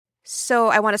So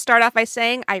I want to start off by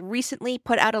saying I recently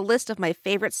put out a list of my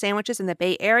favorite sandwiches in the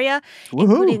Bay Area, Woohoo.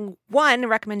 including one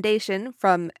recommendation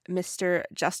from Mr.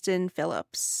 Justin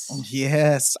Phillips.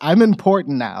 Yes, I'm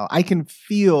important now. I can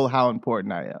feel how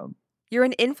important I am. You're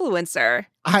an influencer.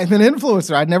 I'm an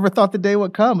influencer. I never thought the day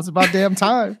would come. It's about damn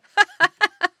time.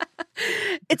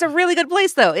 It's a really good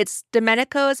place, though. It's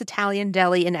Domenico's Italian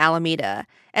Deli in Alameda.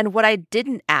 And what I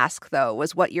didn't ask, though,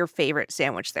 was what your favorite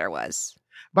sandwich there was.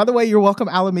 By the way, you're welcome,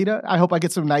 Alameda. I hope I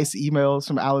get some nice emails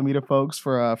from Alameda folks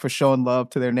for showing love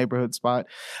to their neighborhood spot.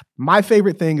 My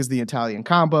favorite thing is the Italian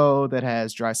combo that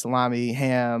has dry salami,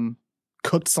 ham,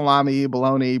 cooked salami,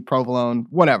 bologna, provolone,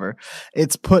 whatever.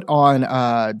 It's put on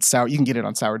sour. You can get it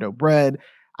on sourdough bread.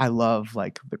 I love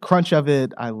like the crunch of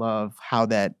it. I love how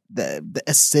that the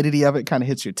acidity of it kind of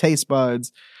hits your taste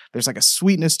buds. There's like a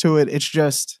sweetness to it. It's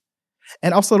just,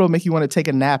 and also it'll make you want to take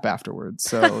a nap afterwards.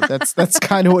 So that's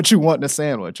kind of what you want in a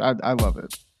sandwich. I love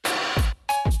it.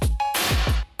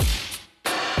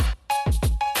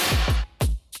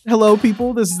 Hello,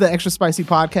 people. This is the Extra Spicy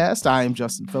Podcast. I am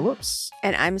Justin Phillips.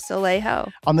 And I'm Soleil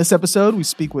Ho. On this episode, we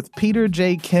speak with Peter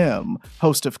J. Kim,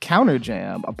 host of Counter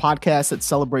Jam, a podcast that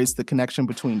celebrates the connection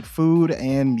between food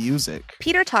and music.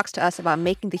 Peter talks to us about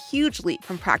making the huge leap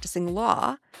from practicing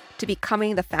law to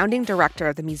becoming the founding director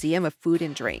of the Museum of Food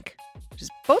and Drink, which is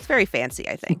both very fancy,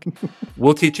 I think.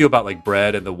 We'll teach you about like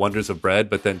bread and the wonders of bread,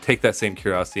 but then take that same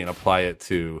curiosity and apply it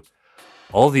to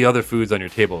all the other foods on your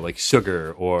table, like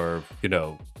sugar or,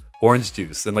 orange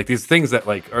juice, and like these things that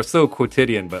like are so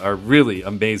quotidian but are really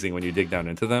amazing when you dig down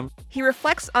into them. He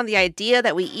reflects on the idea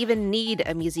that we even need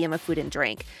a museum of food and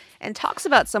drink and talks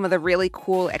about some of the really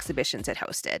cool exhibitions it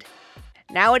hosted.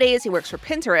 Nowadays, he works for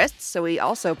Pinterest, so we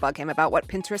also bug him about what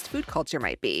Pinterest food culture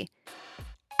might be.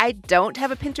 I don't have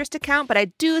a Pinterest account, but I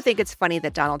do think it's funny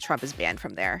that Donald Trump is banned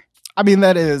from there. I mean,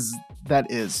 that is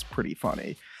pretty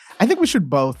funny. I think we should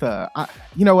both,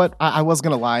 you know what? I was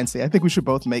going to lie and say, I think we should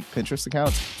both make Pinterest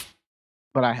accounts.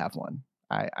 But I have one.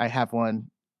 I have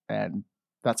one, and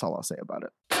that's all I'll say about it.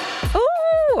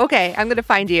 Oh, okay. I'm going to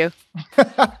find you.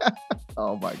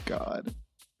 Oh, my God.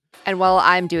 And while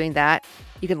I'm doing that,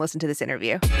 you can listen to this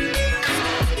interview.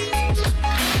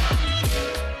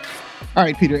 All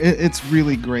right, Peter, it's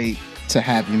really great to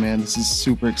have you, man. This is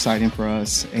super exciting for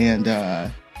us. And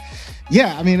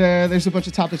there's a bunch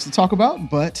of topics to talk about.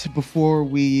 But before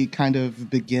we kind of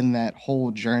begin that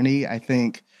whole journey, I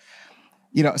think,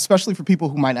 especially for people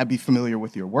who might not be familiar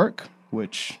with your work,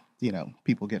 which,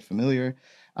 people get familiar.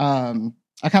 I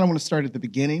kind of want to start at the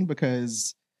beginning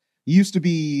because you used to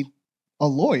be a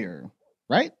lawyer,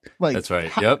 right? Like, that's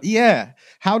right. Yep. Yeah.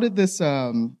 How did this,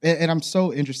 and I'm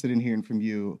so interested in hearing from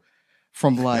you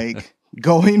from like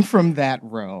going from that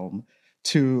realm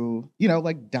to,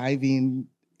 like diving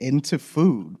into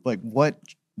food. Like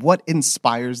what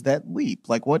inspires that leap?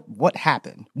 Like what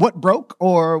happened? What broke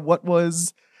or what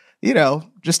was,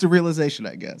 just a realization,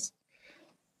 I guess.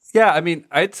 Yeah, I mean,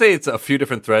 I'd say it's a few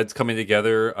different threads coming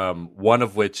together. One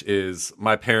of which is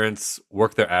my parents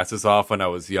worked their asses off when I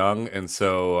was young. And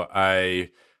so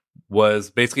I was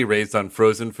basically raised on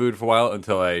frozen food for a while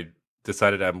until I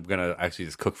decided I'm going to actually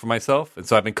just cook for myself. And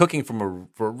so I've been cooking for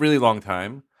a really long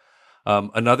time.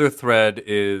 Another thread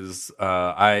is when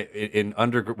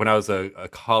I was a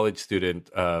college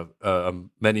student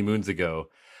many moons ago,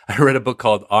 I read a book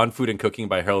called On Food and Cooking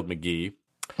by Harold McGee.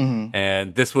 Mm-hmm.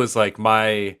 And this was like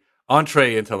my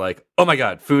entree into like, oh my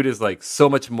God, food is like so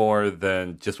much more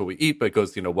than just what we eat, but it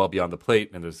goes, well beyond the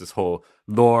plate. And there's this whole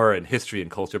lore and history and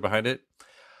culture behind it.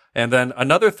 And then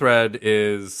another thread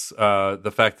is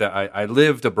the fact that I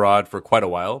lived abroad for quite a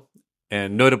while.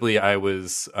 And notably, I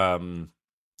was,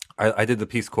 I did the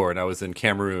Peace Corps and I was in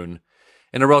Cameroon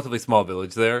in a relatively small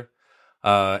village there.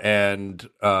 And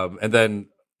then,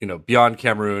 beyond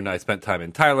Cameroon, I spent time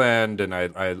in Thailand, and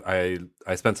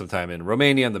I spent some time in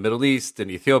Romania, in the Middle East, in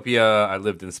Ethiopia. I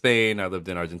lived in Spain. I lived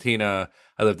in Argentina.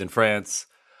 I lived in France.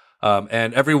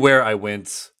 And everywhere I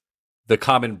went, the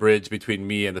common bridge between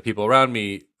me and the people around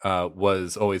me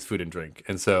was always food and drink.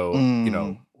 And so,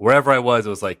 wherever I was, it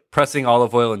was like pressing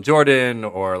olive oil in Jordan,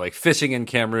 or like fishing in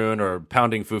Cameroon, or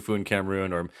pounding fufu in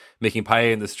Cameroon, or making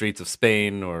paella in the streets of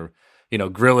Spain, or,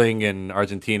 grilling in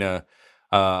Argentina.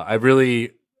 I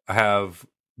really have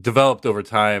developed over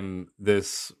time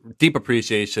this deep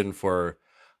appreciation for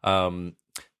the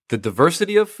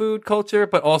diversity of food culture,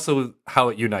 but also how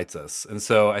it unites us. And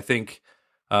so I think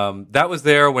that was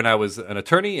there when I was an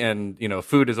attorney, and,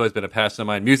 food has always been a passion of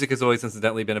mine. Music has always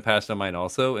incidentally been a passion of mine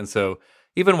also. And so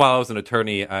even while I was an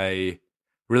attorney, I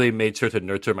really made sure to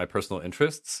nurture my personal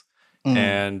interests.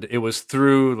 And it was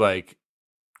through like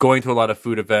going to a lot of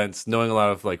food events, knowing a lot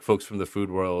of like folks from the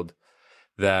food world,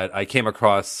 that I came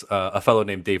across a fellow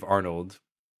named Dave Arnold,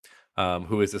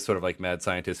 who is this sort of like mad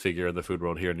scientist figure in the food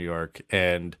world here in New York.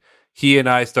 And he and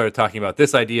I started talking about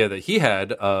this idea that he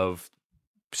had of,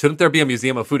 shouldn't there be a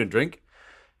museum of food and drink?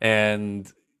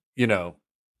 And, you know,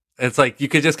 it's like you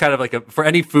could just kind of like, for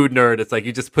any food nerd, it's like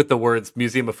you just put the words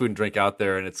museum of food and drink out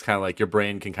there, and it's kind of like your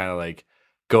brain can kind of like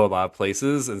go a lot of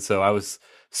places. And so I was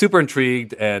super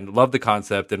intrigued and loved the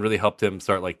concept and really helped him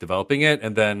start like developing it.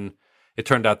 And then it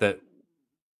turned out that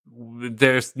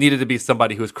there's needed to be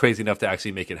somebody who was crazy enough to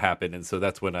actually make it happen. And so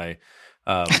that's when I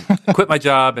quit my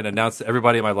job and announced to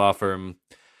everybody in my law firm,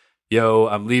 yo,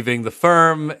 I'm leaving the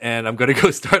firm and I'm going to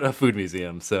go start a food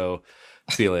museum. So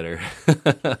see you later.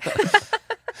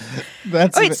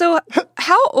 Wait, so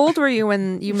how old were you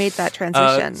when you made that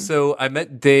transition? So I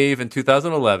met Dave in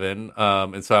 2011.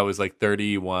 And so I was like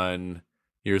 31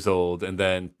 years old. And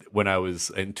then when I was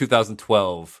in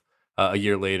 2012, a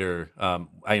year later,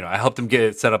 I helped him get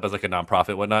it set up as like a nonprofit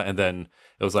and whatnot. And then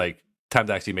it was like time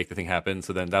to actually make the thing happen.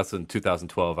 So then that's in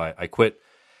 2012, I quit.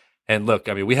 And look,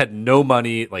 I mean, we had no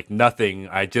money, like nothing.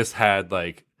 I just had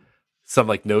like some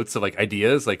like notes of like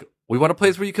ideas. Like, we want a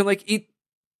place where you can like eat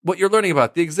what you're learning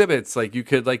about, the exhibits. Like, you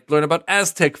could like learn about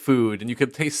Aztec food, and you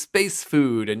could taste space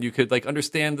food, and you could like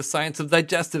understand the science of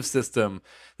digestive system,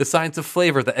 the science of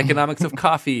flavor, the economics of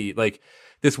coffee. Like,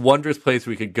 this wondrous place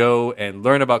where we could go and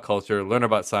learn about culture, learn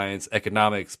about science,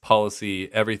 economics,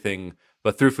 policy, everything,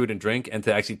 but through food and drink, and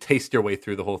to actually taste your way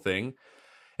through the whole thing.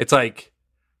 It's like,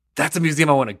 that's a museum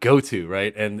I want to go to,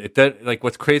 right? And like,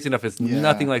 what's crazy enough is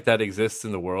nothing like that exists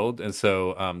in the world. And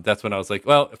so that's when I was like,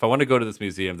 well, if I want to go to this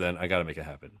museum, then I got to make it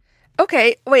happen.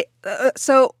 Okay, wait.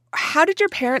 So how did your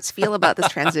parents feel about this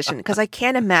transition? Because I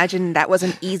can't imagine that was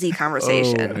an easy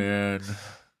conversation. Oh, man.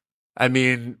 I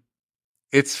mean,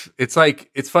 it's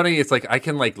like, it's funny. It's like, I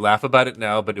can like laugh about it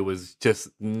now, but it was just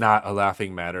not a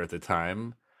laughing matter at the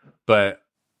time. But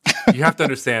you have to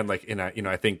understand, like,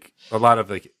 I think a lot of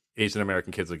like Asian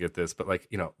American kids will get this, but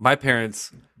like, my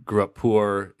parents grew up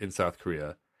poor in South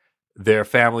Korea. Their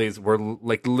families were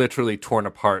like literally torn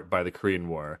apart by the Korean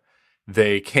War.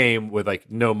 They came with like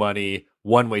no money,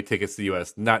 one-way tickets to the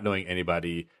US, not knowing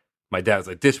anybody. My dad was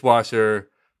a dishwasher.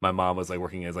 My mom was like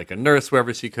working as like a nurse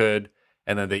wherever she could.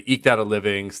 And then they eked out a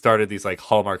living, started these like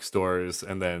Hallmark stores,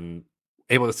 and then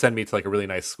able to send me to like a really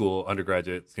nice school,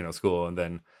 undergraduate, school. And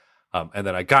then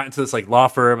I got into this like law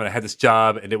firm, and I had this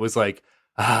job, and it was like,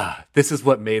 this is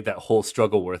what made that whole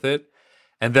struggle worth it.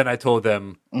 And then I told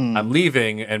them I'm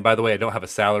leaving, and by the way, I don't have a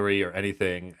salary or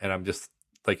anything, and I'm just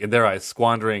like, in their eyes,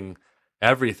 squandering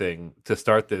everything to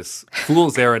start this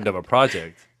fool's errand of a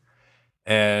project.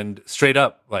 And straight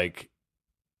up, like,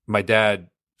 my dad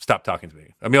stopped talking to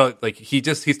me. I mean, like, he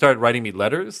started writing me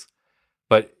letters,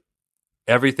 but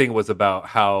everything was about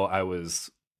how I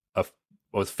was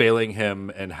failing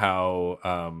him, and how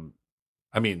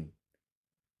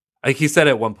like, he said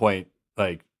at one point,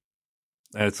 like,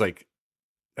 and it's like,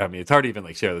 I mean, it's hard to even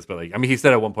like share this, but like, I mean, he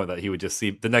said at one point that he would just see,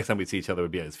 the next time we'd see each other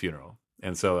would be at his funeral.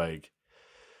 And so like,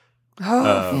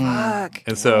 fuck.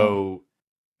 And so,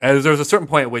 and there was a certain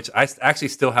point at which I actually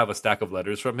still have a stack of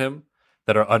letters from him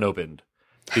that are unopened,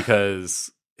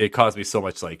 because it caused me so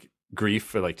much like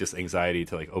grief, or like just anxiety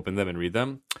to like open them and read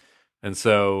them. And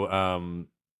so, and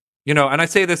I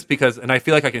say this because, and I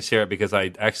feel like I can share it because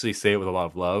I actually say it with a lot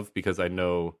of love, because I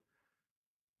know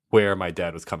where my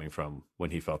dad was coming from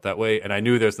when he felt that way. And I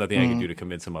knew there's nothing I could do to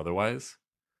convince him otherwise.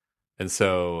 And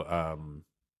so,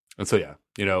 yeah,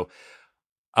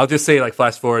 I'll just say, like,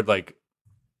 flash forward, like,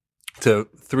 to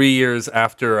 3 years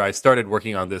after I started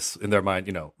working on this, in their mind,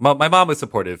 my mom was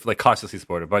supportive, like cautiously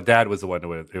supportive. My dad was the one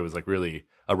who, it was like really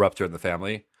a rupture in the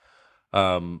family.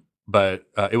 But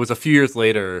it was a few years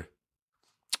later.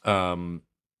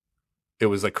 It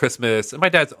was like Christmas, and my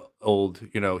dad's old,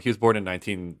 he was born in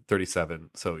 1937.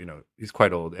 So, he's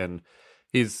quite old. And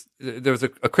there was a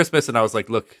Christmas, and I was like,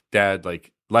 look, Dad,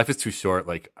 like, life is too short.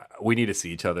 Like, we need to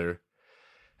see each other.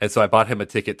 And so I bought him a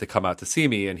ticket to come out to see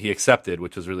me, and he accepted,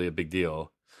 which was really a big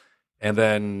deal. And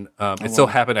then so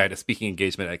happened I had a speaking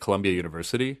engagement at Columbia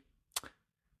University,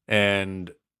 and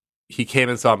he came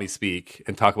and saw me speak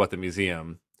and talk about the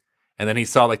museum. And then he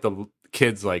saw like the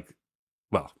kids, like,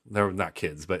 well, they're not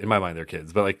kids, but in my mind they're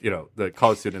kids, but like, the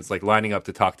college students like lining up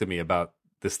to talk to me about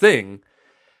this thing.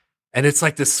 And it's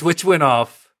like the switch went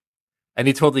off, and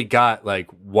he totally got like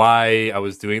why I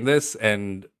was doing this.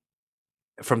 And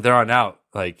from there on out,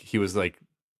 like, he was like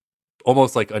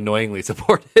almost like annoyingly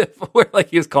supportive, where like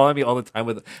he was calling me all the time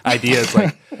with ideas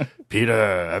like,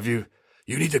 Peter,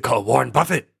 you need to call Warren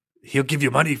Buffett. He'll give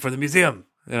you money for the museum.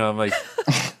 I'm like,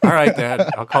 all right, Dad,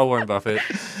 I'll call Warren Buffett.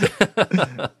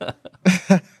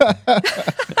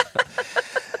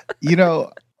 You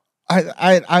know,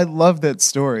 I love that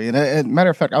story. And matter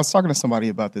of fact, I was talking to somebody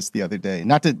about this the other day.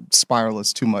 Not to spiral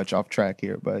us too much off track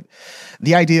here, but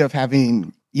the idea of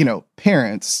having,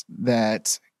 parents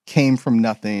that came from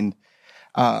nothing,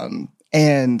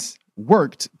 and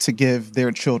worked to give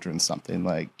their children something.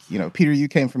 Like, Peter, you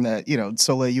came from that.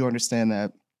 Soleil, you understand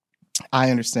that.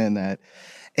 I understand that.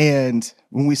 And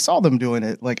when we saw them doing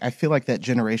it, like, I feel like that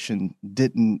generation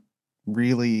didn't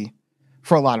really,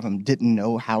 for a lot of them, didn't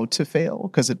know how to fail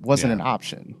because it wasn't an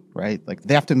option, right? Like,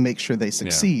 they have to make sure they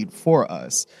succeed for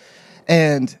us.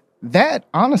 And that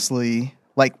honestly,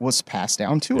 like, was passed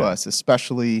down to us,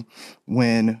 especially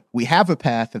when we have a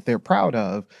path that they're proud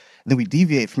of, then we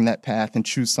deviate from that path and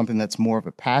choose something that's more of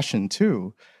a passion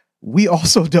too. We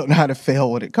also don't know how to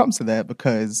fail when it comes to that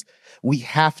because we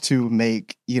have to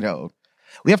make,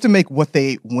 we have to make what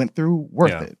they went through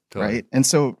worth it, totally. Right? And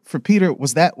so for Peter,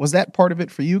 was that part of it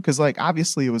for you? Because, like,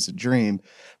 obviously it was a dream,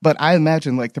 but I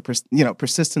imagine, like, the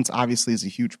persistence obviously is a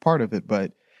huge part of it,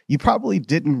 but you probably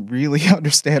didn't really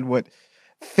understand what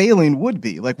failing would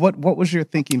be. Like, what was your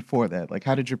thinking for that? Like,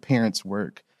 how did your parents'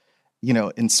 work,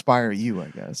 inspire you, I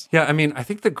guess? Yeah, I mean, I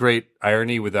think the great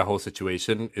irony with that whole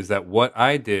situation is that what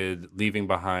I did, leaving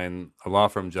behind a law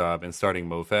firm job and starting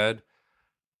MoFad,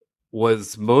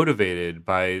 was motivated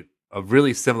by a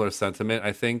really similar sentiment,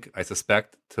 I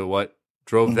suspect, to what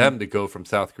drove them to go from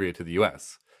South Korea to the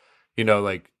US.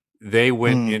 Like, they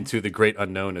went into the great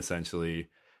unknown, essentially,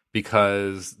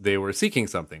 because they were seeking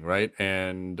something, right?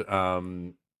 And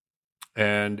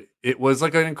it was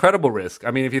like an incredible risk.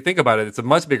 I mean, if you think about it, it's a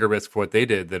much bigger risk for what they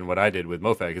did than what I did with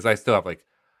MoFad, because I still have, like,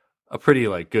 a pretty,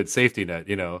 like, good safety net,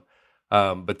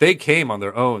 but they came on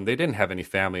their own. They didn't have any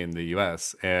family in the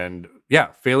U.S. And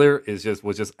failure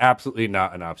was just absolutely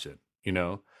not an option,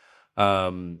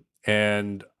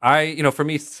 and I, for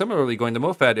me, similarly, going to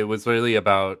MoFad, it was really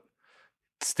about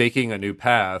staking a new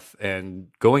path and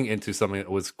going into something that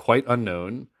was quite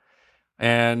unknown.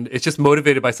 And it's just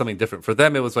motivated by something different. For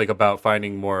them, it was like about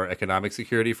finding more economic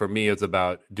security. For me, it's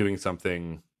about doing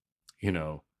something,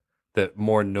 that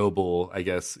more noble, I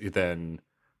guess, than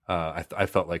I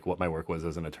felt like what my work was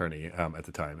as an attorney at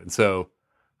the time. And so,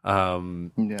 I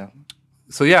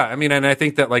mean, and I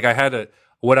think that, like,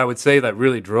 what I would say that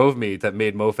really drove me, that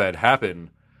made MoFad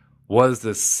happen, was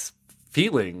this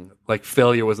feeling like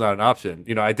failure was not an option.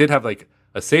 I did have, like,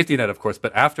 a safety net, of course,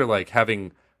 but after, like,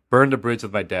 having burned a bridge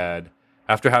with my dad,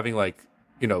 after having, like,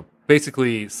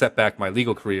 basically set back my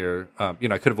legal career, I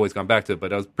could have always gone back to it,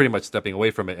 but I was pretty much stepping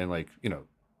away from it and, like,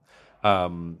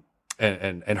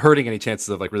 and hurting any chances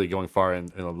of, like, really going far in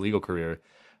a legal career.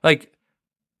 Like,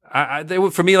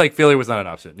 for me, like, failure was not an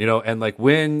option, and, like,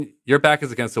 when your back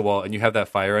is against the wall and you have that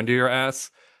fire under your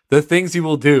ass, the things you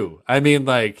will do, I mean,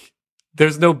 like,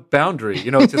 there's no boundary,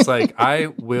 it's just like, I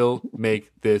will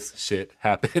make this shit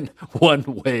happen one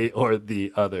way or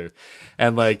the other.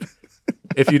 And, like,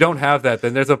 if you don't have that,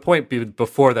 then there's a point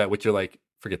before that which you're like,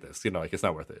 forget this, like, it's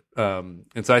not worth it.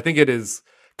 And so I think it is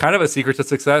kind of a secret to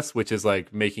success, which is,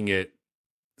 like, making it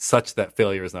such that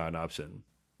failure is not an option.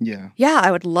 Yeah. Yeah, I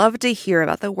would love to hear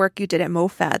about the work you did at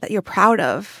MoFad that you're proud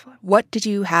of. What did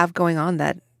you have going on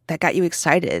that got you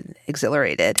excited,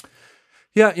 exhilarated?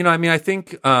 Yeah, I mean, I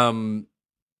think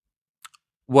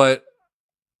what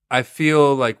I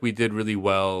feel like we did really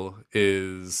well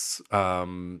is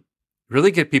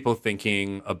really get people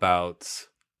thinking about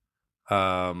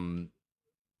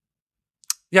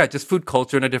just food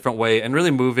culture in a different way, and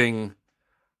really moving,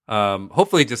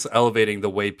 hopefully just elevating the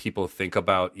way people think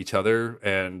about each other.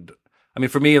 And I mean,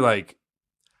 for me, like,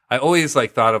 I always,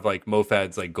 like, thought of, like,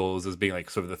 MoFad's, like, goals as being, like,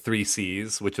 sort of the 3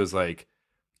 C's, which was, like,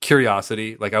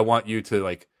 curiosity. Like, I want you to,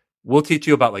 like, we'll teach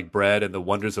you about, like, bread and the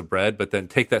wonders of bread, but then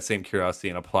take that same curiosity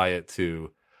and apply it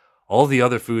to all the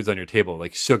other foods on your table,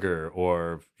 like sugar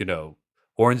or,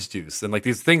 orange juice, and, like,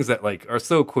 these things that, like, are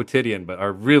so quotidian but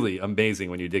are really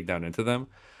amazing when you dig down into them.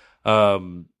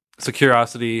 So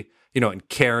curiosity, and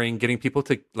caring, getting people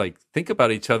to, like, think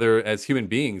about each other as human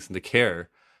beings and to care.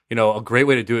 A great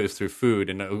way to do it is through food.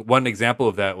 And one example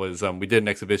of that was we did an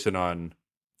exhibition on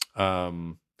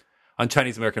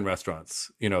Chinese American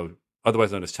restaurants,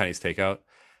 otherwise known as Chinese takeout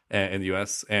in the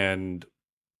U.S. And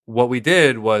what we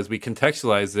did was we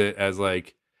contextualized it as,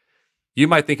 like, you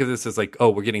might think of this as, like, oh,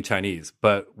 we're getting Chinese.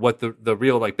 But what the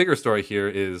real, like, bigger story here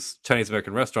is Chinese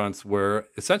American restaurants were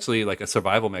essentially, like, a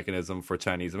survival mechanism for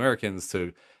Chinese Americans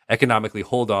to economically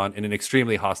hold on in an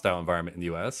extremely hostile environment in the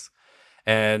U.S.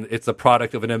 And it's a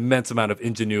product of an immense amount of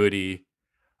ingenuity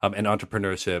and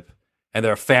entrepreneurship. And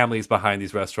there are families behind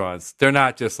these restaurants. They're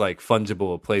not just, like,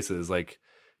 fungible places. Like,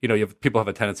 people have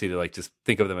a tendency to like just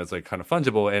think of them as like kind of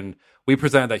fungible, and we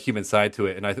presented that human side to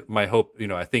it. And my hope,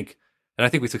 I think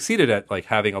we succeeded at like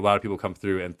having a lot of people come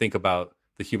through and think about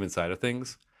the human side of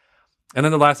things. And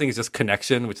then the last thing is just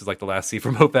connection, which is like the last C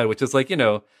for MoFad, which is like,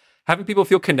 having people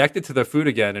feel connected to their food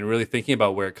again and really thinking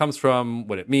about where it comes from,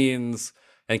 what it means,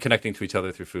 and connecting to each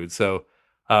other through food. So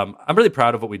I'm really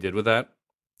proud of what we did with that.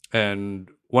 And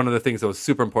one of the things that was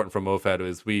super important for MoFad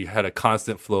was we had a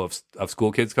constant flow of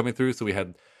school kids coming through. So we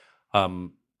had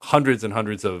hundreds and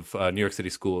hundreds of New York City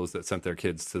schools that sent their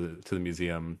kids to the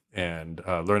museum and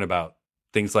learn about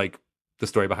things like the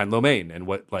story behind lo mein and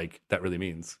what like that really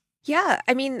means. Yeah,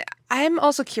 I mean, I'm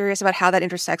also curious about how that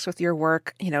intersects with your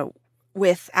work,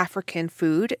 with African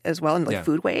food as well, and like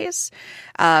foodways.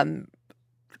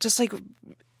 Just like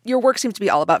your work seems to be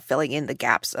all about filling in the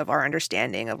gaps of our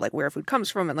understanding of like where food comes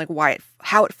from and like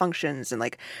how it functions and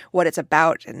like what it's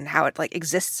about and how it like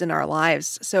exists in our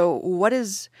lives. So what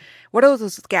are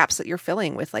those gaps that you're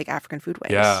filling with like African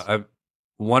foodways? Yeah,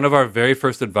 one of our very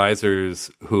first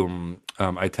advisors whom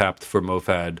I tapped for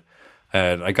MoFad,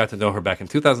 and I got to know her back in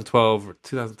 2012 or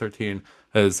 2013,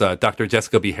 is Dr.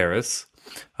 Jessica B. Harris,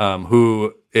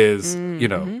 who is,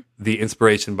 the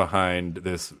inspiration behind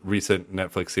this recent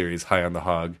Netflix series, High on the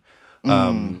Hog.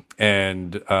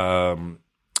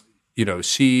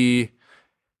 She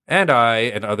and I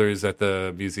and others at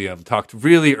the museum talked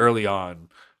really early on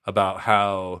about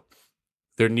how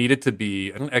there needed to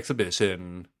be an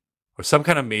exhibition or some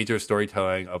kind of major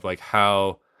storytelling of like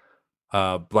how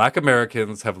Black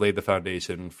Americans have laid the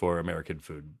foundation for American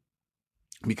food,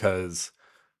 because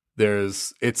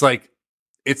it's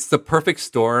the perfect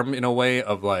storm in a way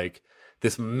of like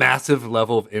this massive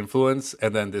level of influence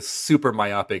and then this super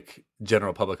myopic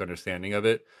general public understanding of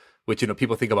it, which,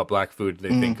 people think about Black food, they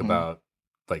think about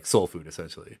like soul food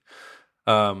essentially.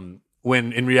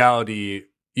 When in reality,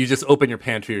 you just open your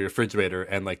pantry or your refrigerator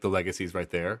and like the legacy's right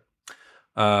there.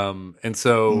 And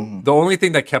so the only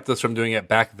thing that kept us from doing it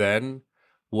back then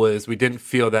was we didn't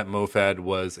feel that MoFad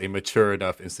was a mature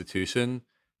enough institution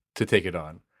to take it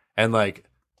on. And like,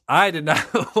 I did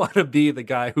not want to be the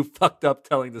guy who fucked up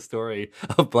telling the story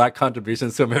of Black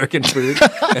contributions to American food.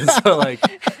 And so like,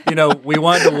 we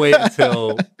wanted to wait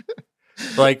until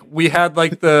like we had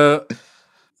like a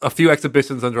few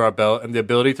exhibitions under our belt and the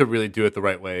ability to really do it the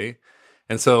right way.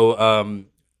 And so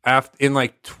in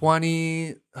like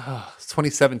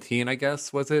 2017, I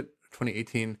guess, was it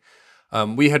 2018?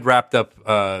 We had wrapped up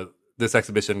this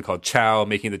exhibition called Chow,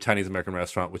 Making the Chinese American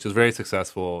Restaurant, which was very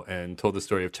successful and told the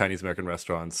story of Chinese American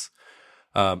restaurants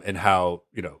and how,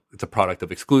 it's a product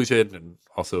of exclusion and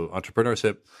also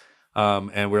entrepreneurship.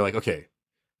 And we're like, okay,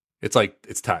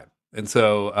 it's time. And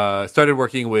so started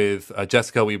working with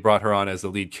Jessica. We brought her on as the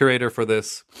lead curator for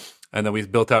this. And then we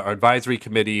built out our advisory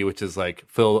committee, which is like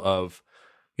full of,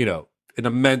 an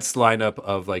immense lineup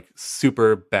of like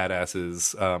super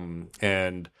badasses.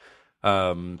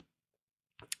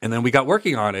 And then we got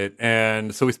working on it.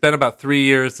 And so we spent about 3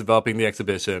 years developing the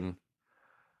exhibition.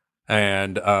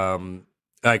 And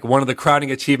like one of the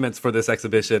crowning achievements for this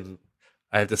exhibition,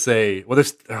 I have to say, well,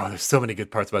 there's so many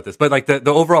good parts about this. But like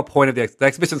the overall point of the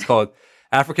exhibition is called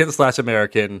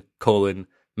African/American,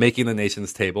 Making the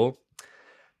Nation's Table.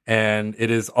 And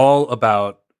it is all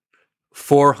about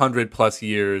 400 plus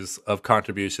years of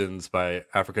contributions by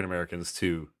African Americans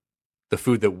to the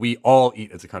food that we all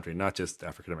eat as a country, not just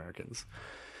African Americans.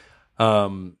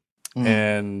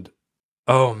 And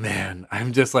oh man,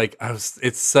 I'm just like,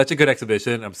 it's such a good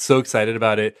exhibition. I'm so excited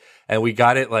about it. And we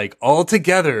got it like all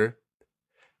together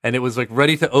and it was like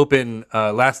ready to open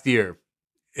last year.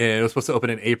 And it was supposed to open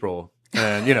in April.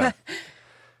 And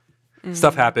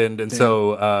stuff happened. And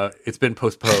so it's been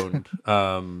postponed.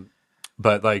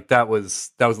 But like that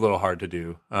was a little hard to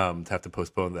do, to have to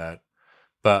postpone that.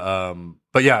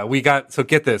 But yeah,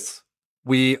 get this.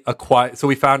 We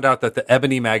found out that the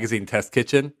Ebony Magazine test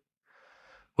kitchen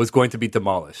was going to be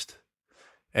demolished.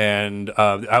 And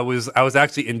I was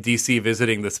actually in DC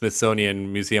visiting the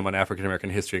Smithsonian Museum on African American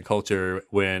History and Culture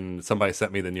when somebody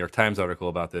sent me the New York Times article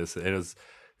about this. And it was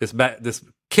this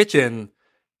kitchen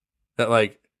that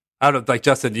like, I don't know, like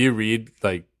Justin, do you read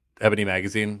like Ebony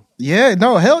Magazine? Yeah,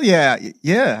 no, hell yeah.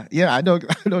 Yeah. I know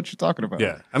what you're talking about.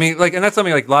 Yeah. I mean, like, and that's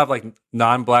something like a lot of like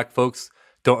non-Black folks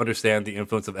don't understand the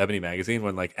influence of Ebony Magazine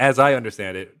when like, as I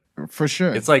understand it, for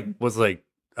sure, it's like, was like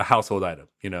a household item,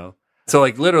 So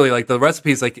like literally like the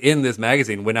recipes like in this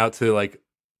magazine went out to like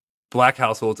Black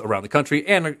households around the country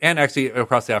and actually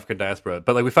across the African diaspora.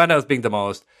 But like we found out it was being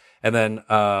demolished. And then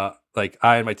like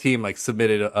I and my team like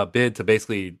submitted a bid to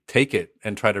basically take it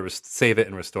and try to save it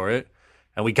and restore it.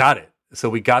 And we got it. So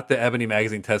we got the Ebony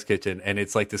Magazine test kitchen, and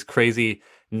it's like this crazy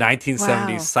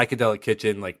 1970s psychedelic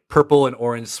kitchen, like purple and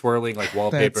orange swirling like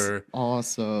wallpaper. That's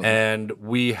awesome. And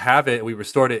we have it, we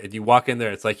restored it, and you walk in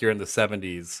there, it's like you're in the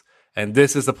 70s. And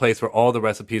this is the place where all the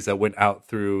recipes that went out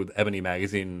through the Ebony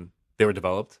Magazine, they were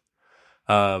developed.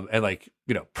 And like,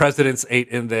 presidents ate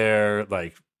in there,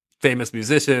 like famous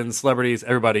musicians, celebrities,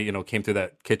 everybody, came through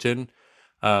that kitchen.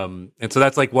 And so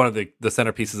that's like one of the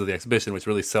centerpieces of the exhibition, which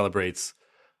really celebrates,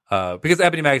 because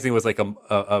Ebony Magazine was like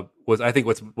I think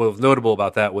what was notable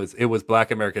about that was it was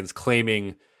Black Americans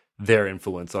claiming their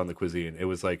influence on the cuisine. It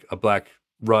was like a Black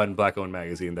owned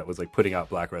magazine that was like putting out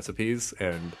Black recipes.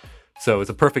 And so it's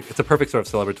a perfect sort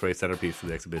of celebratory centerpiece for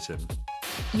the exhibition.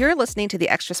 You're listening to the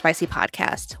Extra Spicy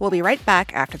Podcast. We'll be right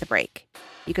back after the break.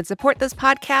 You can support this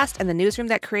podcast and the newsroom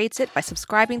that creates it by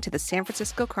subscribing to the San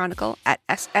Francisco Chronicle at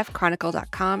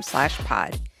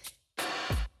sfchronicle.com/pod.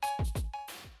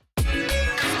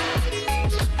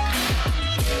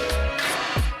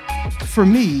 For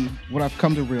me, what I've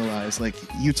come to realize, like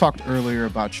you talked earlier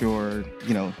about your,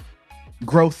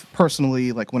 growth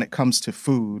personally, like when it comes to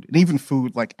food and even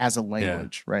food, like as a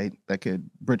language, right? That could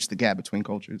bridge the gap between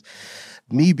cultures.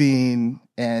 Me being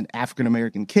an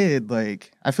African-American kid,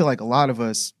 like I feel like a lot of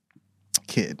us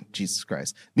Jesus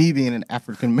Christ, me being an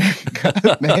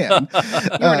African-American man.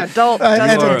 You're an adult.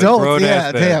 An adult,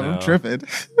 yeah, damn, now. I'm tripping.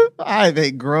 I'm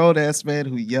a grown-ass man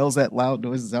who yells at loud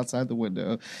noises outside the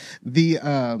window.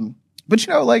 But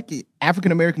like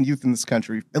African-American youth in this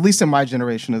country, at least in my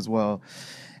generation as well,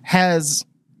 has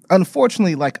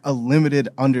unfortunately like a limited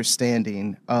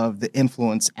understanding of the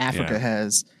influence Africa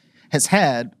has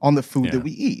had on the food that we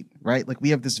eat, right? Like we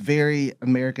have this very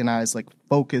Americanized, like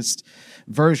focused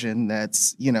version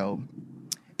that's,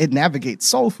 it navigates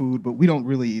soul food, but we don't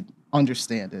really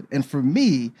understand it. And for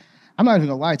me, I'm not even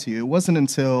gonna lie to you, it wasn't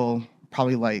until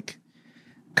probably like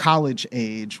college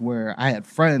age where I had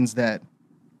friends that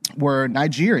were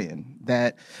Nigerian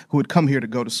who would come here to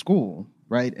go to school,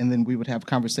 right? And then we would have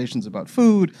conversations about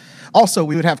food. Also,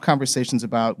 we would have conversations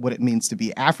about what it means to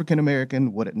be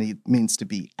African-American, what it means to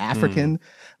be African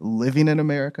living in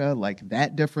America, like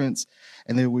that difference.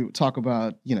 And then we would talk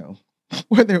about,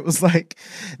 whether it was like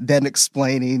them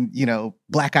explaining,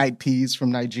 black eyed peas from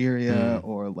Nigeria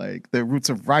or like the roots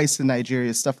of rice in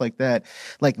Nigeria, stuff like that.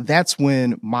 Like that's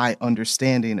when my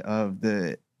understanding of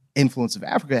the influence of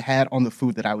Africa had on the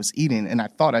food that I was eating. And I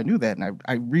thought I knew that. And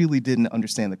I really didn't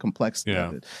understand the complexity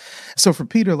of it. So for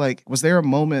Peter, like, was there a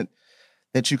moment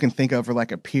that you can think of or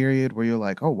like a period where you're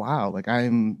like, oh, wow, like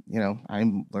I'm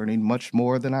learning much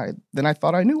more than I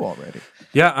thought I knew already?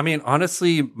 Yeah. I mean,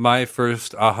 honestly, my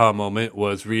first aha moment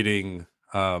was reading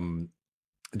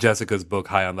Jessica's book,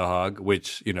 High on the Hog,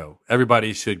 which,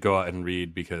 everybody should go out and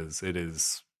read because it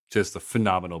is just a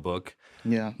phenomenal book.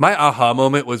 Yeah. My aha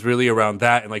moment was really around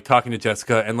that and like talking to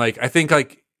Jessica. And like, I think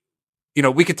like,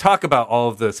 we could talk about all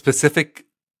of the specific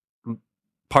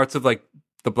parts of like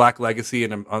the Black legacy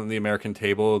and on the American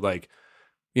table, like,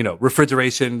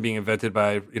 refrigeration being invented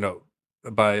by,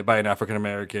 by an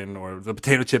African-American, or the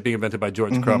potato chip being invented by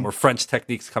George Crumb, or French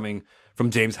techniques coming from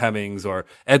James Hemings, or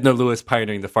Edna Lewis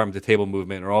pioneering the farm to table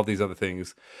movement, or all these other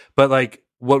things. But like,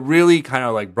 what really kind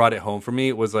of like brought it home for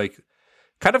me was like,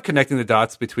 kind of connecting the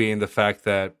dots between the fact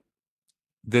that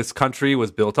this country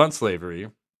was built on slavery.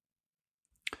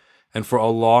 And for a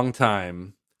long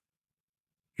time,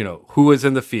 who was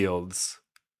in the fields,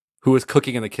 who was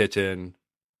cooking in the kitchen,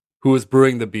 who was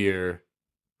brewing the beer,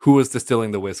 who was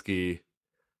distilling the whiskey,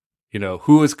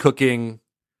 who was cooking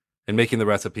and making the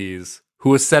recipes, who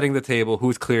was setting the table, who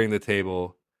was clearing the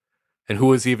table, and who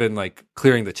was even like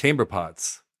clearing the chamber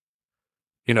pots.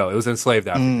 It was enslaved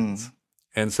Africans.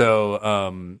 And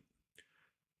so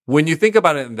when you think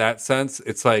about it in that sense,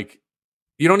 it's like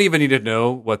you don't even need to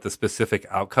know what the specific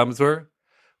outcomes were,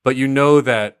 but you know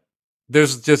that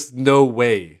there's just no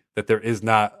way that there is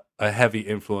not a heavy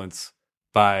influence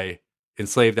by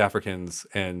enslaved Africans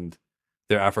and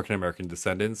their African-American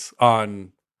descendants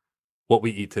on what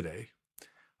we eat today.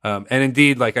 And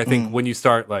indeed, like I think when you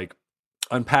start like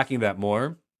unpacking that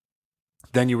more,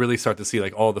 then you really start to see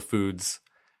like all the foods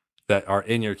that are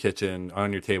in your kitchen,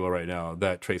 on your table right now,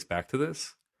 that trace back to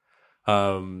this.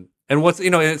 And what's,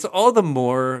 it's all the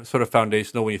more sort of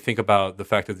foundational when you think about the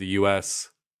fact that the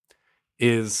U.S.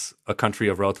 is a country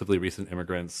of relatively recent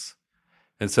immigrants.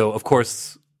 And so, of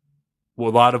course, a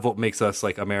lot of what makes us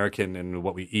like American and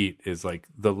what we eat is like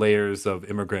the layers of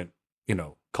immigrant,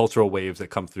 cultural waves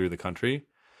that come through the country.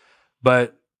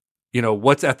 But,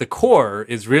 what's at the core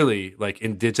is really like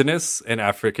indigenous and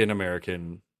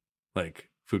African-American, like,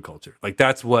 food culture. Like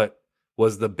that's what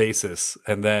was the basis.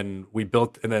 And then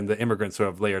the immigrants sort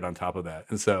of layered on top of that.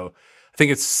 And so I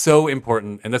think it's so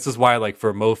important. And this is why, like,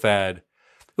 for MoFad, it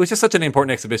was just such an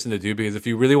important exhibition to do, because if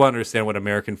you really want to understand what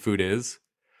American food is,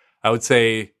 I would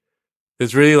say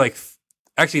there's really like,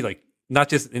 actually, like, not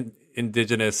just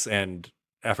indigenous and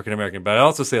African American, but I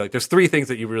also say, like, there's three things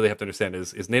that you really have to understand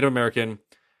is Native American,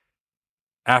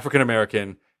 African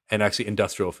American, and actually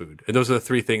industrial food. And those are the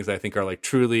three things that I think are like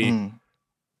truly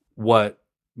what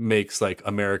makes like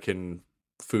American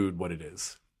food what it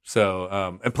is.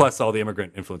 So, and plus all the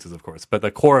immigrant influences, of course, but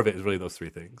the core of it is really those three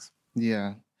things.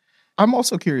 Yeah. I'm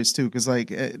also curious too, because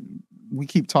like we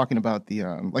keep talking about the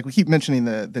like we keep mentioning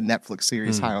the Netflix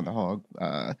series High on the Hog,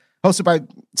 hosted by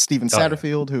Steven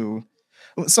Satterfield, who,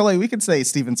 so like we could say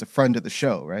Steven's a friend of the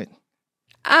show, right?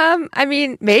 I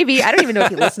mean, maybe. I don't even know if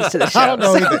he listens to the show. I don't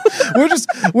know either.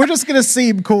 We're just gonna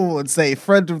seem cool and say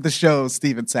friend of the show,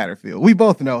 Steven Satterfield. We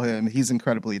both know him. He's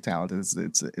incredibly talented.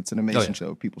 It's an amazing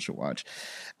show. People should watch.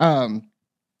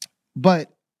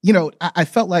 But you know, I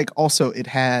felt like also it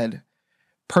had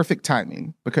perfect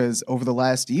timing, because over the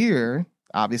last year,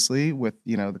 obviously, with,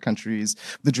 you know,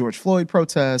 the George Floyd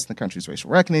protests, the country's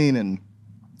racial reckoning, and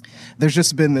there's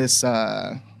just been this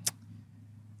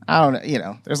I don't know, you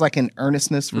know, there's like an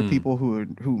earnestness for people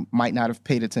who might not have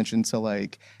paid attention to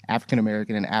like African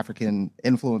American and African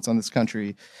influence on this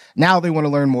country. Now they want to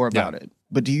learn more about it.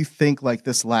 But do you think like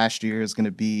this last year is going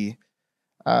to be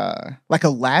like a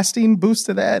lasting boost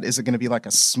to that? Is it going to be like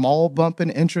a small bump in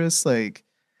interest? Like,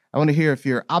 I want to hear if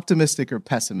you're optimistic or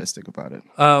pessimistic about it.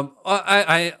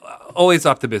 I always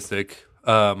optimistic.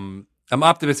 I'm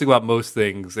optimistic about most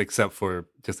things except for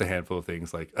just a handful of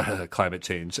things like climate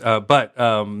change. But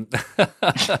yeah,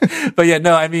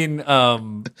 no, I mean,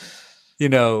 you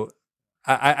know,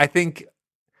 I think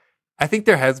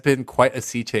there has been quite a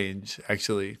sea change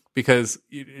actually, because,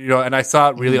 you know, and I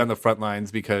saw it really on the front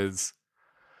lines, because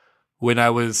when I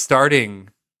was starting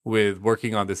with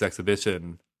working on this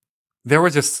exhibition, there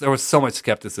was so much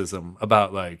skepticism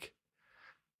about, like,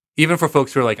 even for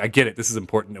folks who are like, I get it, this is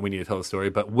important and we need to tell a story,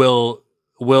 but will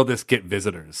this get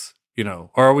visitors, you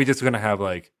know, or are we just going to have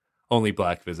like only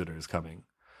Black visitors coming?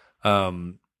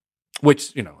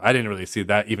 Which, you know, I didn't really see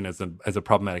that even as a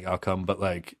problematic outcome, but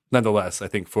like, nonetheless, I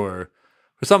think for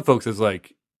some folks is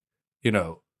like, you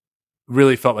know,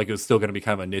 really felt like it was still going to be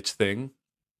kind of a niche thing.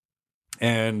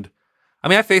 And I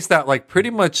mean, I faced that like pretty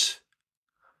much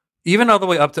even all the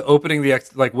way up to opening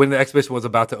like when the exhibition was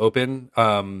about to open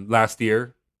last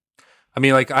year. I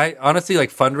mean, like, I honestly,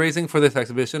 like, fundraising for this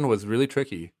exhibition was really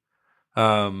tricky.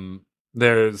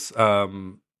 There's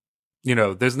you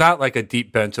know, there's not like a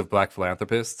deep bench of Black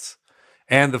philanthropists,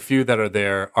 and the few that are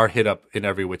there are hit up in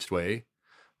every which way.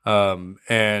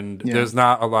 There's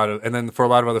not a lot of, and then for a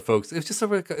lot of other folks, it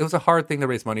was a hard thing to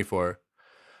raise money for.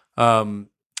 And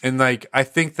like, I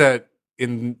think that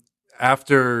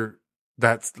after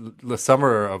that's the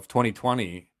summer of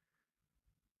 2020,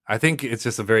 I think it's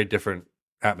just a very different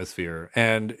atmosphere,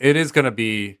 and there's going to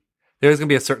be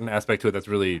a certain aspect to it that's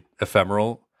really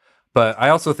ephemeral. But I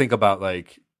also think about,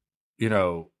 like, you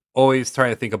know, always trying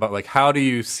to think about like, how do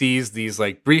you seize these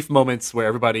like brief moments where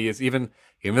everybody is, even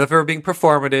if they're being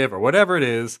performative or whatever it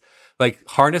is, like,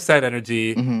 harness that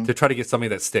energy to try to get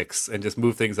something that sticks and just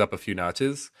move things up a few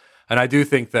notches. And I do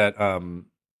think that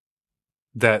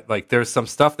that like there's some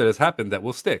stuff that has happened that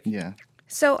will stick. Yeah.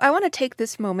 So I want to take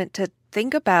this moment to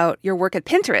think about your work at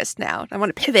Pinterest now. I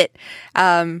want to pivot.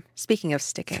 Speaking of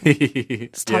sticking,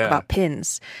 let's talk about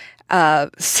pins.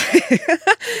 But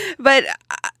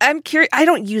I'm curious. I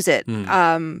don't use it.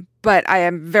 But I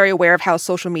am very aware of how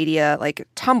social media, like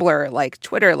Tumblr, like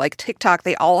Twitter, like TikTok,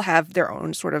 they all have their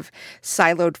own sort of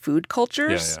siloed food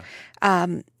cultures.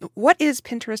 What is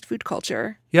Pinterest food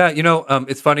culture? Yeah, you know,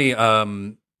 it's funny.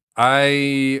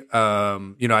 I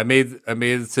made a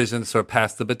decision to sort of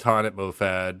pass the baton at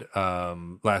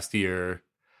MoFad last year,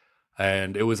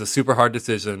 and it was a super hard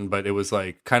decision, but it was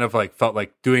like kind of like felt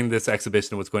like doing this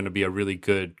exhibition was going to be a really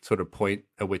good sort of point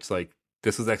at which, like,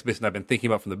 this was the exhibition I've been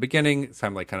thinking about from the beginning. It's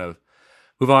time to like kind of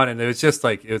move on, and it was just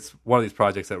like it's one of these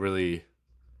projects that really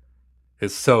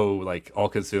is so like all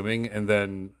consuming. And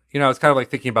then, you know, I was kind of like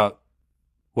thinking about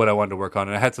what I wanted to work on,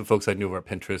 and I had some folks I knew were at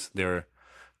Pinterest. They were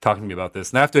talking to me about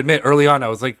this, and I have to admit, early on, I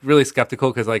was like really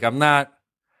skeptical because, like, I'm not,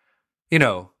 you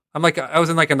know, I'm like, I was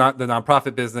in like the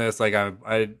nonprofit business, like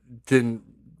I didn't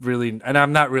really, and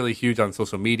I'm not really huge on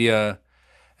social media,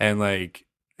 and like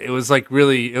it was like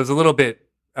really, it was a little bit,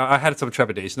 I had some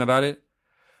trepidation about it,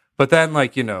 but then,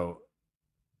 like, you know,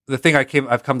 the thing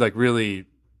I've come to like really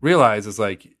realize is,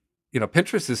 like, you know,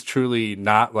 Pinterest is truly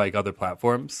not like other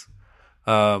platforms.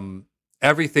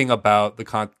 Everything about the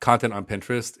content on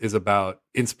Pinterest is about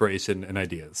inspiration and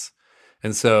ideas.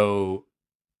 And so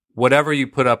whatever you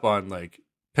put up on like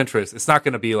Pinterest, it's not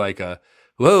going to be like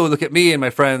whoa, look at me and my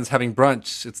friends having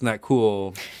brunch. It's not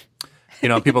cool.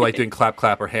 People like doing clap,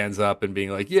 clap or hands up and being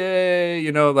like, yay,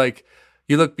 like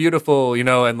you look beautiful,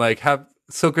 and like have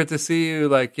so good to see you,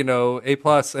 like, A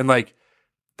plus. And like,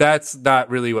 that's not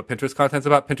really what Pinterest content's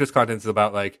about. Pinterest content is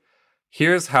about like,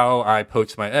 here's how I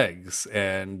poach my eggs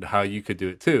and how you could do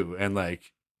it too. And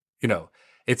like,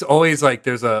 it's always like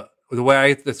the way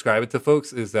I describe it to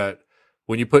folks is that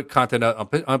when you put content up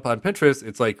on Pinterest,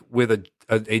 it's like with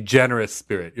a generous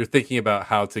spirit. You're thinking about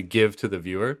how to give to the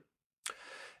viewer.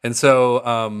 And so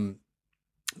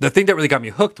the thing that really got me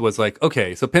hooked was like,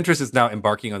 okay, so Pinterest is now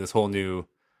embarking on this whole new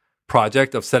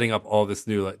project of setting up all this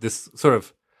new, like this sort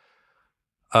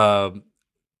of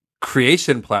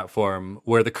creation platform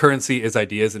where the currency is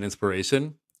ideas and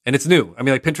inspiration. And it's new. I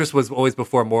mean, like Pinterest was always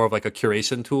before more of like a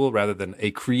curation tool rather than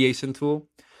a creation tool.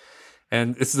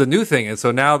 And this is a new thing. And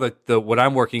so now what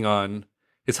I'm working on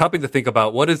is helping to think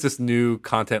about what does this new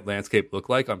content landscape look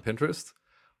like on Pinterest?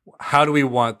 How do we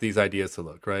want these ideas to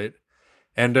look, right?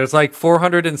 And there's like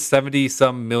 470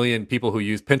 some million people who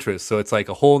use Pinterest. So it's like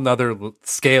a whole nother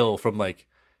scale from like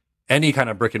any kind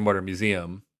of brick and mortar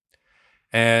museum.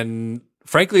 And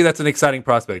frankly, that's an exciting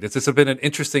prospect. It's just been an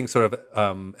interesting sort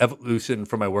of evolution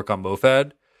from my work on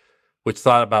MoFad, which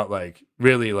thought about like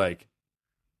really like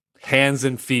hands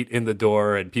and feet in the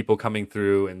door and people coming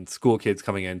through and school kids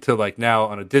coming in to like now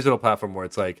on a digital platform where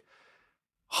it's like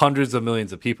hundreds of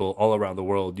millions of people all around the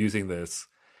world using this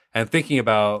and thinking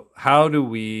about how do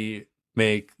we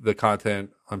make the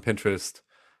content on Pinterest,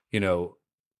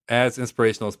 as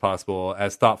inspirational as possible,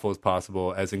 as thoughtful as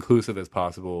possible, as inclusive as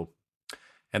possible.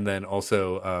 And then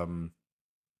also,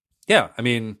 I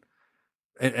mean,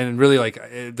 and really like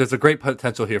there's a great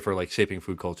potential here for like shaping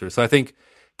food culture. So I think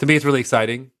to me, it's really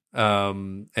exciting.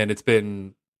 And it's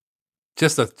been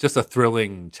just a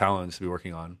thrilling challenge to be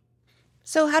working on.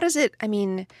 So how does it, I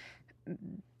mean,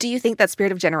 do you think that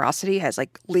spirit of generosity has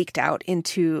like leaked out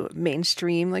into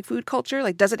mainstream like food culture?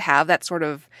 Like, does it have that sort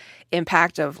of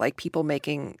impact of like people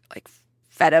making like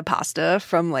feta pasta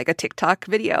from like a TikTok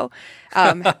video?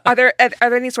 Are there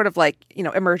any sort of like,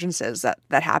 emergences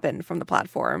that happen from the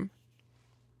platform?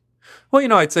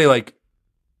 Well, I'd say like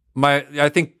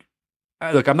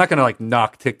look, I'm not going to like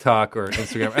knock TikTok or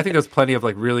Instagram. I think there's plenty of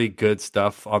like really good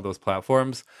stuff on those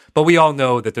platforms, but we all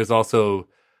know that there's also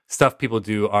stuff people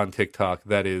do on TikTok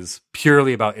that is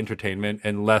purely about entertainment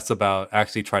and less about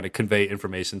actually trying to convey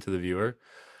information to the viewer.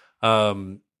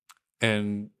 And,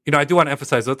 I do want to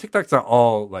emphasize though, TikTok's not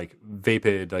all like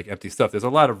vapid, like empty stuff. There's a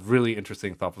lot of really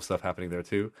interesting, thoughtful stuff happening there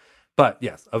too. But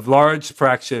yes, a large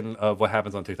fraction of what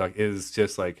happens on TikTok is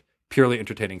just like purely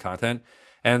entertaining content.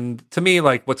 And to me,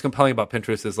 like what's compelling about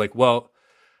Pinterest is like, well,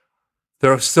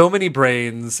 there are so many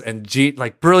brains and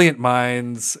brilliant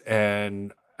minds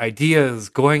and ideas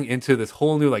going into this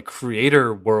whole new like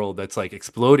creator world that's like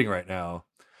exploding right now.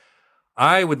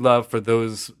 I would love for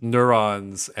those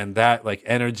neurons and that like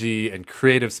energy and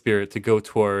creative spirit to go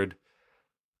toward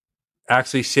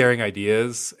actually sharing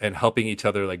ideas and helping each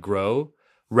other like grow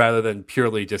rather than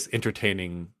purely just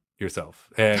entertaining yourself.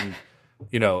 And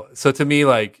so to me,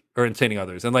 like, or entertaining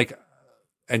others and like,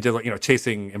 and just like,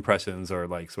 chasing impressions or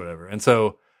likes, whatever. And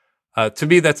so, to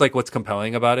me, that's like what's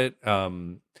compelling about it,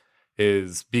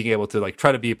 is being able to like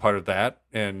try to be a part of that.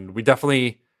 And we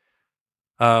definitely,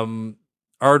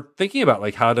 are thinking about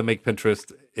like how to make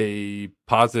Pinterest a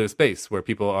positive space where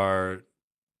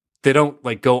they don't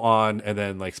like go on and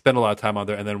then like spend a lot of time on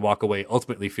there and then walk away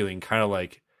ultimately feeling kind of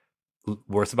like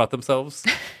worse about themselves.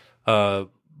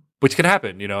 Which can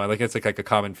happen, like it's like a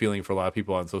common feeling for a lot of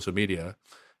people on social media.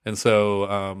 And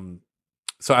so,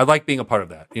 so I like being a part of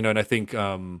that, and I think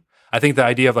the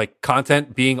idea of like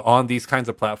content being on these kinds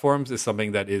of platforms is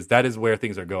something that is where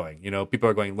things are going. People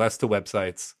are going less to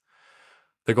websites.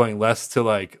 They're going less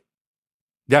to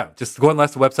just going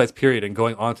less to websites, period, and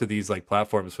going onto these like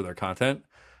platforms for their content.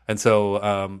 And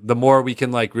so, the more we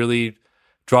can like really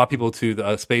draw people to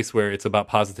a space where it's about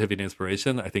positivity and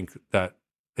inspiration, I think that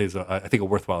is a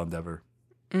worthwhile endeavor.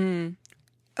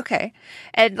 Okay.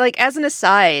 And like as an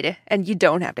aside, and you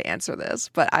don't have to answer this,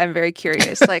 but I'm very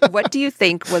curious, like what do you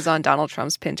think was on Donald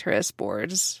Trump's Pinterest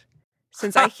boards?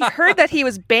 Since I heard that he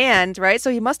was banned, right? So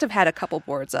he must have had a couple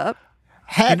boards up.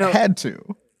 Had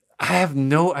to. I have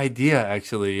no idea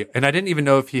actually. And I didn't even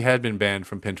know if he had been banned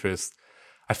from Pinterest.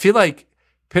 I feel like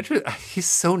Pinterest, he's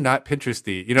so not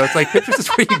Pinteresty. It's like Pinterest is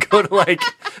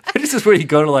where you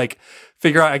go to like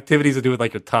figure out activities to do with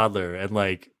like your toddler and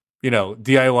like,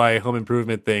 DIY home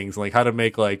improvement things, like how to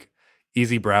make like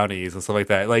easy brownies and stuff like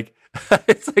that. Like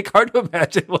it's like hard to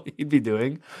imagine what he'd be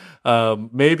doing.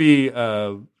 Maybe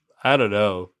I don't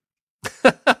know.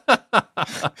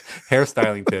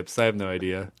 Hairstyling tips. I have no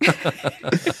idea.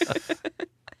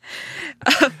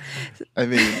 I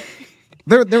mean,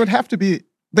 there would have to be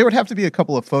a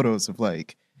couple of photos of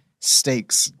like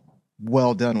steaks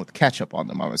well done with ketchup on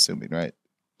them, I'm assuming, right?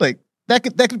 Like that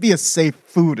could be a safe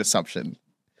food assumption.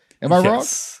 Am I wrong?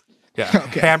 Yeah.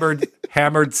 Okay.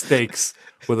 Hammered steaks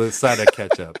with a side of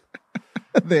ketchup.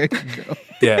 There you go.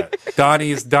 Yeah.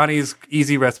 Donnie's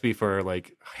easy recipe for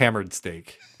like hammered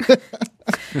steak.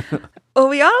 Well,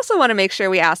 we also want to make sure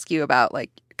we ask you about like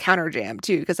Counter Jam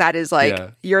too, because that is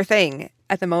like your thing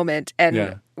at the moment.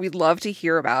 And we'd love to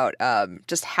hear about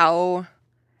just how,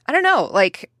 I don't know,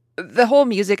 like the whole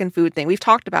music and food thing. We've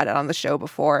talked about it on the show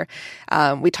before.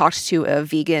 We talked to a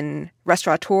vegan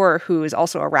restaurateur who is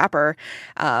also a rapper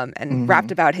and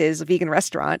rapped about his vegan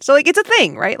restaurant. So like it's a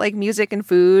thing, right? Like music and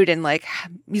food, and like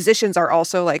musicians are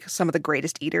also like some of the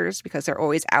greatest eaters because they're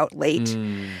always out late.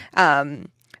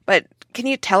 But can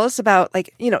you tell us about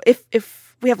like, you know,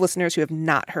 if we have listeners who have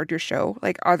not heard your show,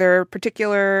 like are there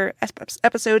particular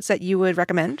episodes that you would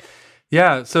recommend?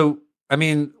 Yeah. So I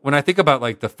mean, when I think about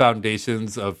like the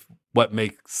foundations of what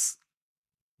makes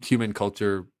human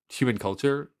culture,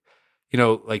 you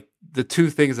know, like the two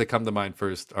things that come to mind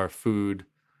first are food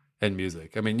and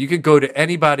music. I mean, you could go to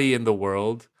anybody in the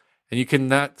world and you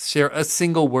cannot share a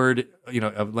single word, you know,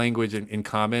 of language in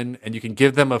common, and you can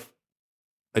give them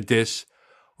a dish,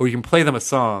 or you can play them a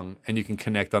song and you can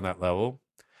connect on that level.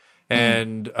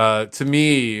 And to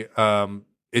me,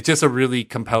 it's just a really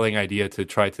compelling idea to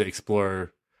try to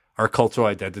explore our cultural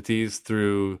identities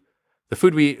through the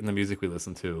food we eat and the music we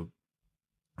listen to.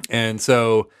 And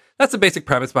so that's the basic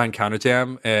premise behind Counter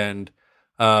Jam. And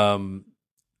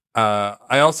I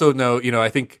also know, you know, I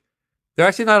think there are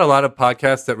actually not a lot of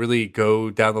podcasts that really go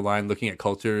down the line looking at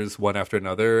cultures one after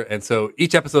another. And so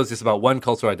each episode is just about one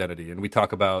cultural identity. And we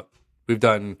talk about, we've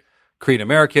done Korean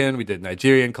American, we did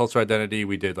Nigerian cultural identity,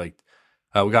 we did like,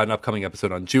 we got an upcoming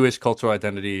episode on Jewish cultural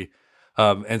identity,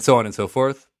 and so on and so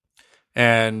forth.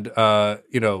 And,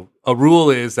 you know, a rule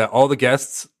is that all the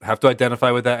guests have to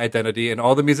identify with that identity, and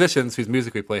all the musicians whose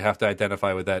music we play have to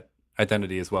identify with that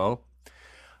identity as well.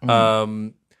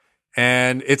 And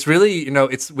it's really, you know,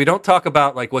 we don't talk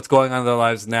about like what's going on in their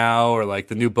lives now, or like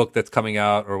the new book that's coming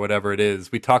out or whatever it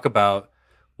is. We talk about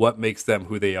what makes them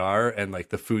who they are, and like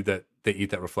the food that they eat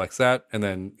that reflects that. And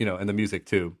then, you know, and the music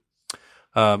too.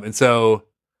 And so,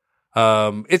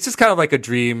 it's just kind of like a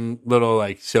dream little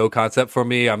like show concept for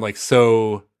me. I'm like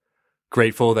so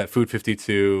grateful that Food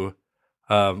 52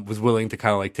 was willing to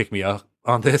kind of like take me up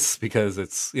on this, because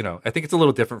it's, you know, I think it's a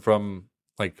little different from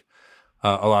like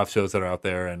a lot of shows that are out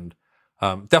there, and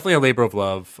definitely a labor of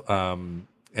love.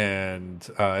 And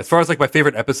as far as like my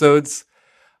favorite episodes,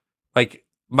 like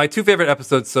my two favorite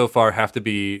episodes so far have to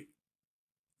be,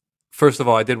 first of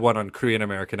all, I did one on Korean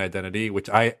American identity, which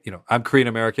I'm Korean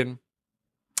American.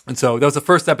 And so that was the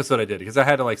first episode I did, because I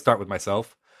had to like start with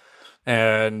myself,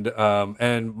 and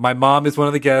my mom is one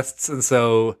of the guests. And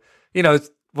so, you know, it's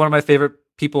one of my favorite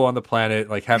people on the planet.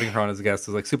 Like having her on as a guest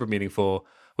was like super meaningful.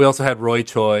 We also had Roy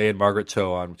Choi and Margaret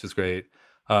Cho on, which is great.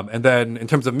 And then in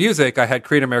terms of music, I had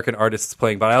Korean American artists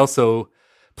playing, but I also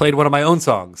played one of my own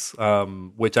songs,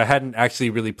 which I hadn't actually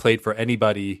really played for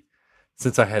anybody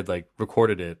since I had like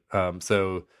recorded it.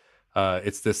 So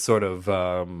it's this sort of,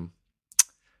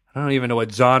 I don't even know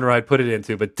what genre I'd put it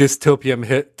into, but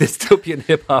dystopian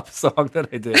hip hop song that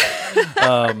I did.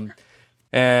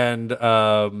 And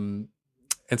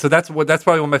so that's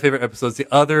probably one of my favorite episodes. The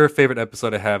other favorite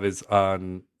episode I have is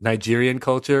on Nigerian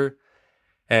culture.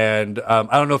 And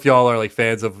I don't know if y'all are like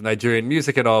fans of Nigerian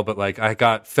music at all, but like I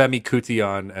got Femi Kuti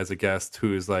on as a guest,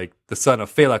 who is like the son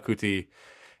of Fela Kuti.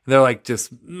 And they're like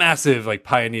just massive like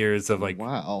pioneers of like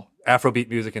Afrobeat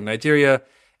music in Nigeria.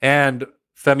 And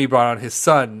Femi brought on his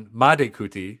son Made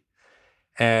Kuti,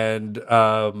 and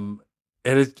then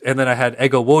I had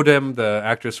Ego Wodem, the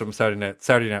actress from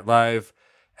Saturday Night Live,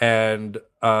 and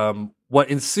what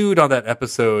ensued on that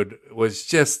episode was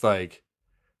just like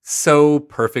so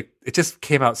perfect. It just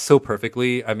came out so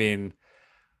perfectly. I mean,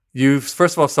 you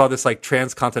first of all saw this like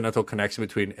transcontinental connection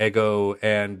between Ego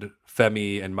and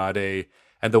Femi and Made,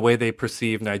 and the way they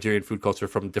perceive Nigerian food culture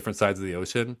from different sides of the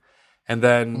ocean. And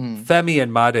then Femi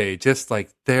and Made, just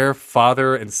like their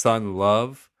father and son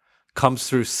love comes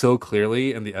through so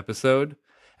clearly in the episode.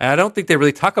 And I don't think they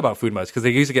really talk about food much, because they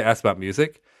usually get asked about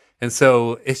music. And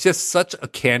so it's just such a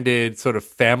candid sort of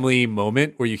family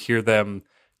moment where you hear them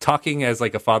talking as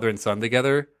like a father and son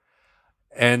together.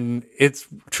 And it's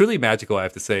truly magical, I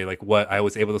have to say, like what I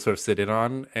was able to sort of sit in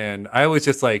on. And I was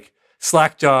just like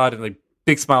slack-jawed and like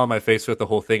big smile on my face throughout the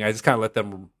whole thing. I just kind of let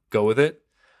them go with it.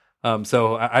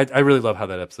 So I really love how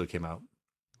that episode came out.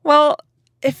 Well,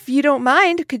 if you don't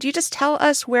mind, could you just tell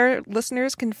us where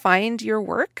listeners can find your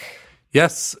work?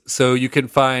 Yes. So you can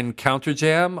find Counter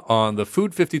Jam on the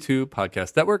Food 52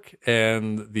 podcast network,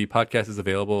 and the podcast is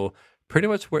available pretty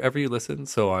much wherever you listen.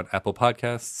 So on Apple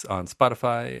Podcasts, on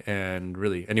Spotify, and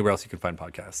really anywhere else you can find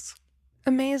podcasts.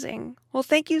 Amazing. Well,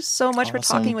 thank you so much for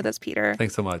talking with us, Peter.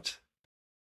 Thanks so much.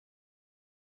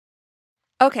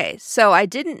 Okay, so I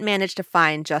didn't manage to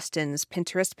find Justin's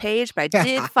Pinterest page, but I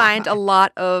did find a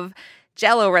lot of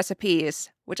Jell-O recipes,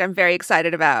 which I'm very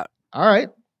excited about. All right.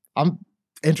 I'm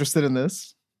interested in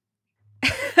this.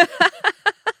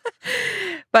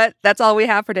 But that's all we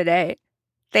have for today.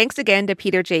 Thanks again to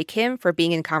Peter J. Kim for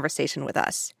being in conversation with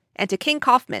us, and to King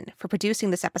Kaufman for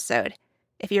producing this episode.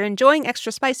 If you're enjoying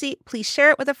Extra Spicy, please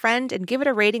share it with a friend and give it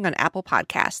a rating on Apple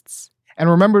Podcasts. And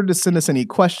remember to send us any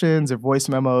questions or voice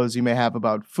memos you may have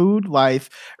about food, life,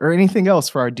 or anything else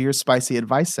for our Dear Spicy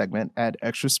Advice segment at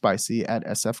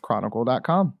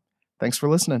extraspicy@sfchronicle.com. Thanks for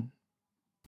listening.